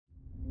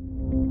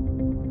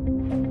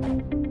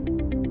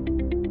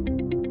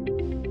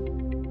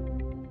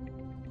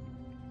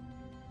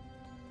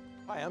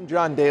I'm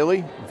John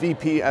Daly,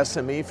 VP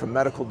SME for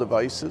Medical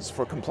Devices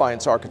for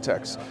Compliance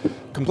Architects.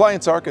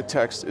 Compliance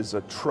Architects is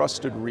a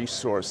trusted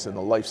resource in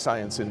the life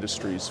science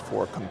industries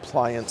for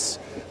compliance,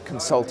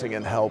 consulting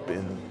and help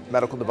in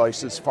medical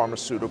devices,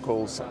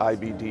 pharmaceuticals,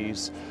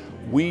 IVDs.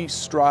 We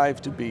strive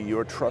to be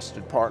your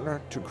trusted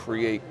partner to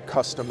create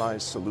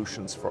customized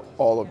solutions for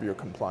all of your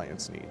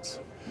compliance needs.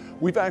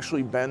 We've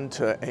actually been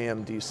to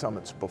AMD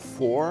summits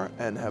before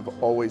and have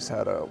always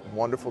had a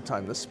wonderful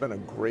time. This has been a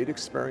great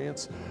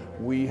experience.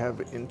 We have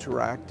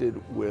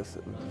interacted with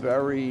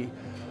very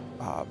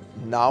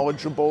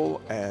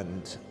knowledgeable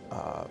and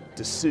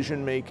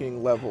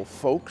decision-making level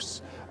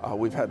folks.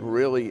 We've had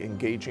really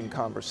engaging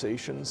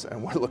conversations,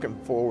 and we're looking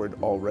forward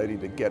already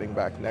to getting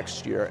back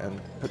next year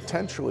and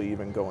potentially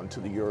even going to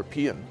the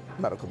European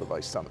Medical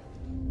Device Summit.